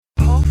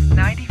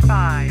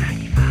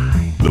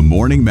The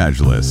Morning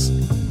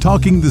Majlis,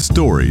 talking the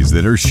stories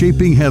that are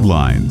shaping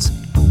headlines.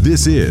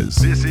 This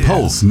is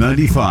Pulse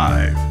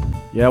 95.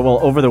 Yeah, well,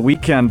 over the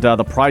weekend,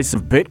 the price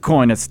of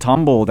Bitcoin has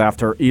tumbled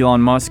after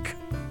Elon Musk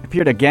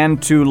appeared again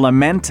to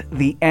lament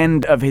the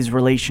end of his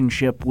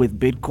relationship with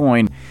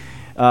Bitcoin.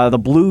 The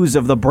blues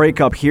of the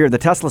breakup here. The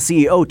Tesla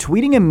CEO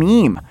tweeting a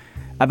meme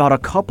about a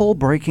couple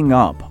breaking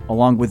up,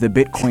 along with the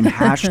Bitcoin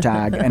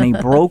hashtag and a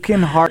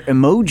broken heart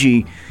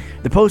emoji.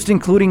 The post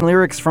including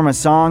lyrics from a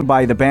song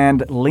by the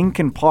band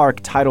Linkin Park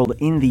titled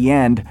In the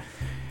End.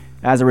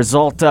 As a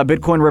result,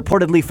 Bitcoin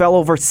reportedly fell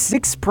over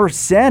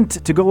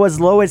 6% to go as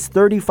low as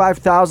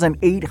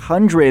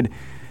 35,800,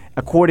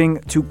 according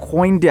to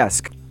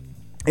CoinDesk.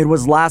 It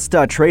was last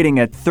trading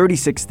at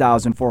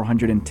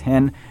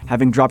 36,410,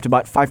 having dropped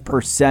about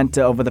 5%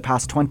 over the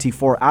past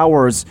 24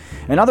 hours.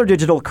 And other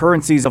digital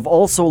currencies have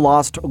also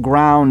lost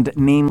ground,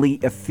 namely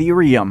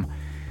Ethereum.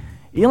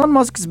 Elon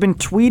Musk has been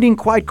tweeting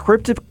quite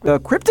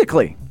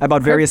cryptically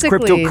about various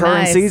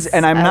cryptocurrencies, nice.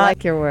 And I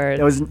like your word.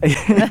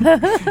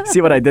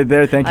 See what I did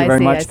there? Thank you very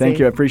much. Thank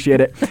you. I appreciate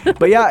it.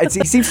 But yeah,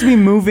 he seems to be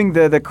moving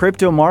the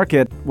crypto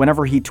market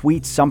whenever he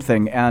tweets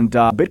something, and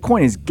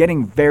Bitcoin is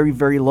getting very,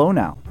 very low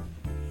now.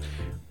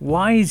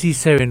 Why is he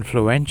so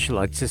influential?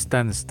 I just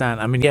don't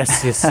understand. I mean,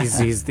 yes,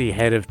 he's the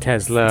head of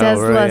Tesla.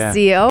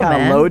 CEO,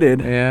 man.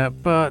 Loaded. Yeah,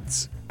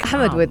 but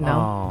Ahmed would know.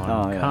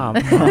 Come on.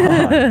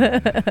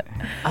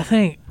 I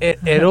think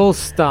it all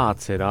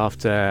started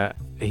after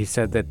he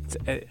said that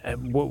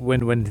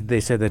when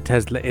they said that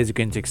Tesla is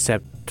going to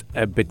accept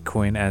a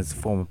Bitcoin as a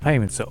form of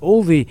payment. So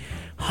all the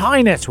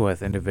high net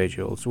worth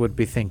individuals would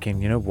be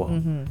thinking, you know what,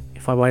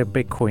 if I buy a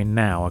Bitcoin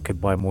now, I could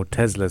buy more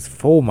Teslas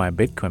for my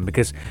Bitcoin.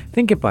 Because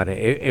think about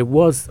it, it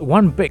was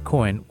one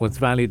Bitcoin was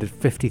valued at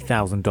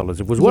 $50,000.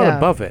 It was well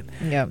above it.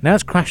 Yeah. Now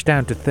it's crashed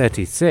down to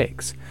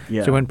 36.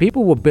 Yeah. So when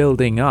people were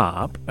building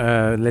up,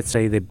 let's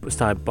say they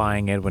started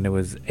buying it when it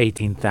was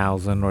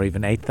 $18,000 or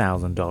even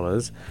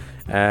 $8,000,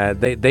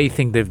 they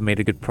think they've made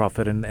a good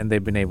profit and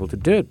they've been able to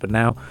do it. But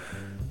now,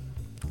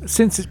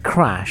 since it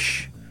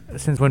crashed,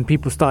 since when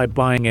people started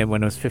buying it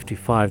when it was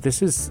 55,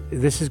 this is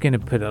going to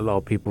put a lot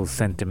of people's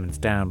sentiments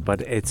down.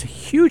 But it's a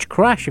huge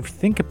crash if you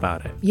think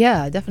about it.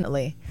 Yeah,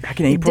 definitely.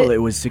 Back in April, it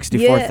was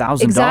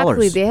 $64,000.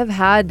 Exactly. They have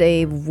had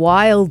a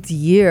wild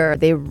year.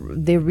 They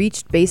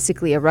reached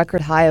basically a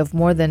record high of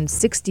more than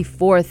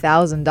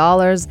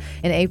 $64,000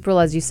 in April,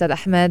 as you said,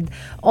 Ahmed,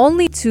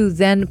 only to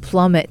then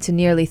plummet to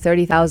nearly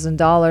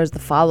 $30,000 the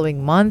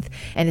following month.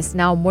 And it's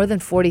now more than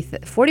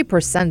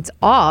 40%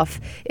 off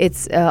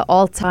its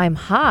all-time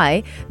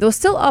high, though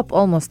still up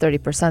almost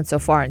 30% so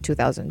far in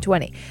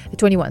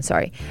 2021.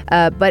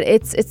 But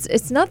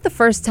it's not the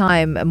first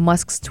time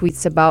Musk's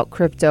tweets about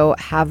crypto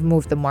have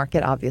moved the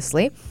market,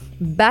 obviously.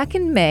 Back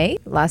in May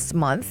last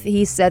month,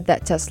 he said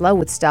that Tesla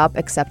would stop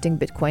accepting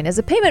Bitcoin as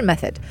a payment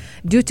method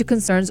due to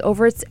concerns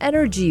over its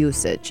energy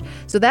usage.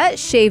 So that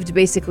shaved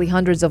basically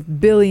hundreds of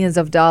billions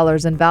of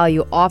dollars in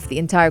value off the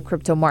entire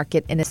crypto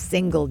market in a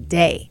single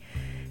day.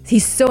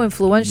 He's so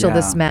influential,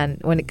 this man,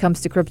 when it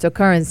comes to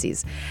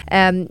cryptocurrencies.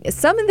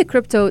 Some in the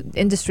crypto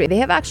industry, they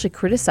have actually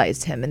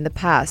criticized him in the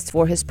past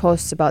for his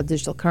posts about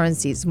digital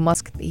currencies.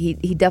 Musk, he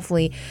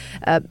definitely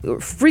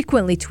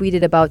frequently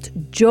tweeted about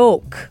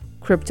joke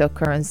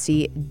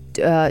cryptocurrency,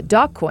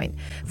 Dogecoin,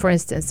 for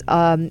instance,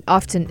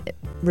 often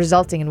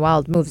resulting in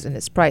wild moves in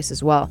its price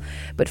as well.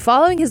 But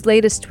following his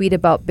latest tweet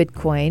about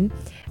Bitcoin,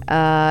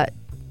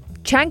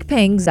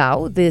 Changpeng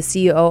Zhao, the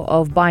CEO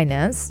of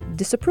Binance,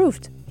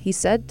 disapproved. He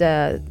said,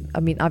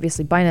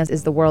 obviously Binance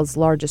is the world's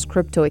largest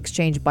crypto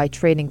exchange by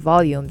trading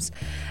volumes.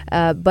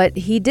 But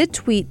he did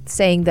tweet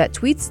saying that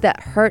tweets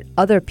that hurt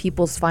other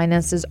people's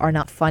finances are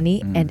not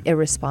funny and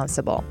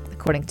irresponsible,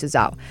 according to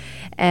Zhao.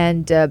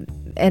 And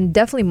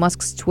definitely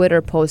Musk's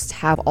Twitter posts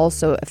have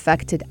also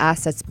affected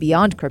assets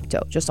beyond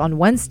crypto. Just on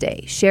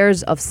Wednesday,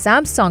 shares of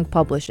Samsung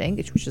Publishing,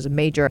 which is a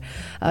major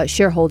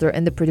shareholder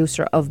and the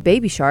producer of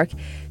Baby Shark,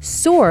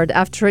 soared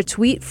after a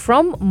tweet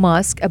from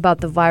Musk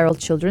about the viral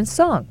children's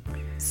song.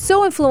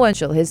 So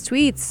influential, his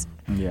tweets.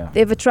 Yeah.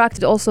 They've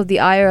attracted also the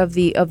ire of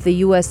the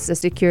U.S.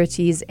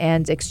 Securities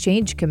and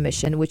Exchange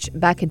Commission, which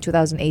back in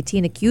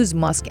 2018 accused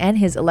Musk and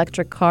his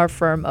electric car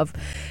firm of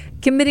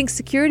committing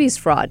securities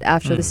fraud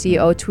after the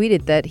CEO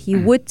tweeted that he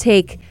would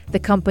take the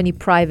company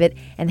private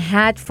and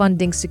had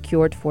funding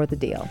secured for the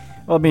deal.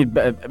 Well, I mean,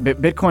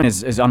 Bitcoin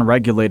is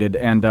unregulated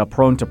and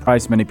prone to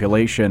price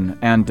manipulation,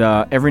 and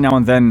every now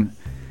and then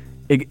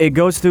it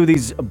goes through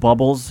these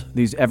bubbles,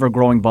 these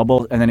ever-growing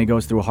bubbles, and then it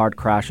goes through hard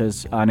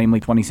crashes, namely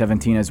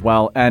 2017 as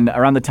well. And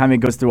around the time it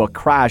goes through a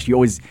crash, you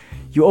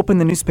open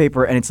the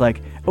newspaper and it's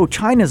like, oh,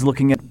 China's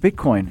looking at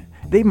Bitcoin.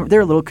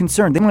 They're a little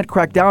concerned. They might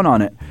crack down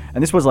on it.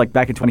 And this was like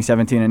back in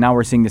 2017, and now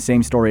we're seeing the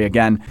same story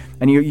again.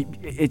 And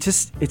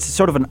it's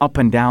sort of an up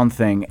and down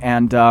thing.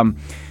 And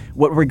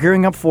what we're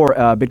gearing up for,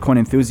 Bitcoin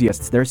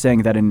enthusiasts, they're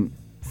saying that in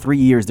 3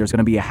 years there's going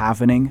to be a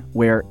halvening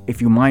where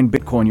if you mine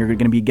Bitcoin, you're going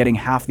to be getting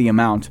half the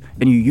amount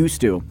than you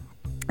used to.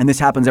 And this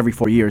happens every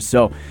 4 years.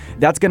 So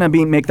that's going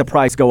to make the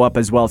price go up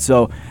as well.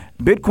 So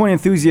Bitcoin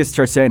enthusiasts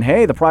are saying,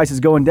 "Hey, the price is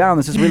going down.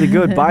 This is really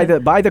good. Buy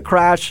the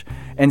crash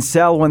and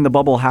sell when the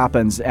bubble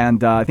happens."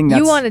 And I think that's,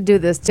 You want to do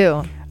this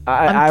too.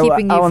 I I'm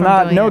keeping you will from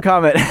not. doing No it.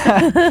 comment.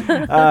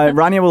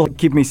 Rania will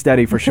keep me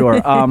steady for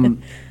sure.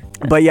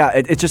 But yeah,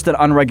 it's just an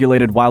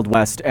unregulated Wild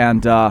West,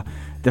 and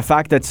the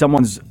fact that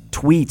someone's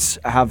tweets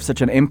have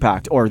such an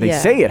impact, or they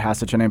say it has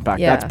such an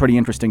impact, that's pretty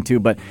interesting too.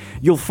 But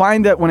you'll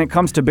find that when it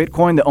comes to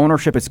Bitcoin, the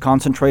ownership is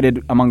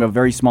concentrated among a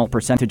very small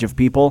percentage of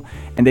people,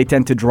 and they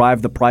tend to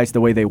drive the price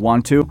the way they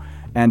want to.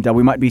 And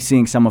we might be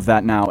seeing some of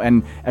that now.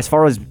 And as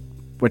far as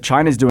what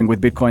China's doing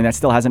with Bitcoin, that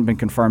still hasn't been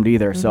confirmed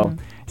either. So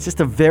it's just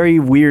a very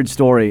weird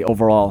story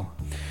overall.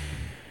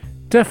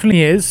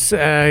 Definitely is.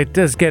 It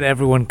does get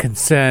everyone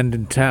concerned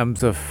in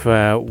terms of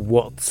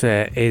what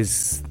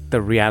is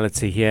the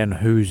reality here and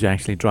who's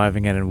actually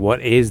driving it and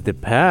what is the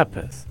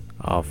purpose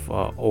of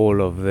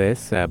all of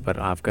this. But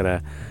I've got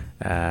to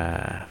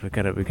we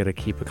got to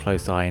keep a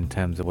close eye in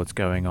terms of what's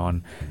going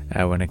on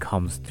when it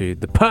comes to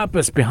the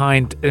purpose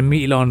behind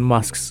Elon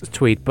Musk's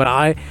tweet. But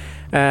I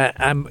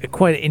am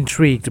quite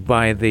intrigued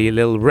by the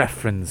little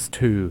reference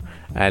to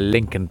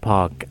Linkin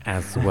Park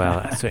as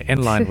well. So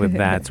in line with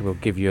that, we'll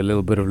give you a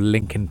little bit of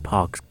Linkin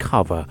Park's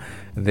cover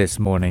this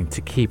morning to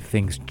keep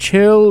things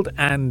chilled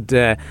and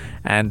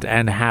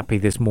happy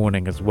this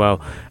morning as well.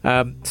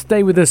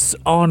 Stay with us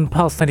on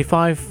Pulse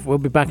 95. We'll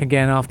be back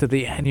again after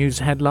the news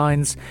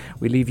headlines.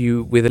 We leave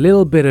you with a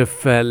little bit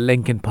of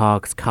Linkin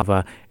Park's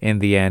cover in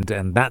the end,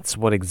 and that's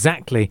what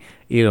exactly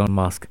Elon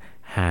Musk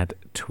had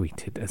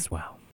tweeted as well.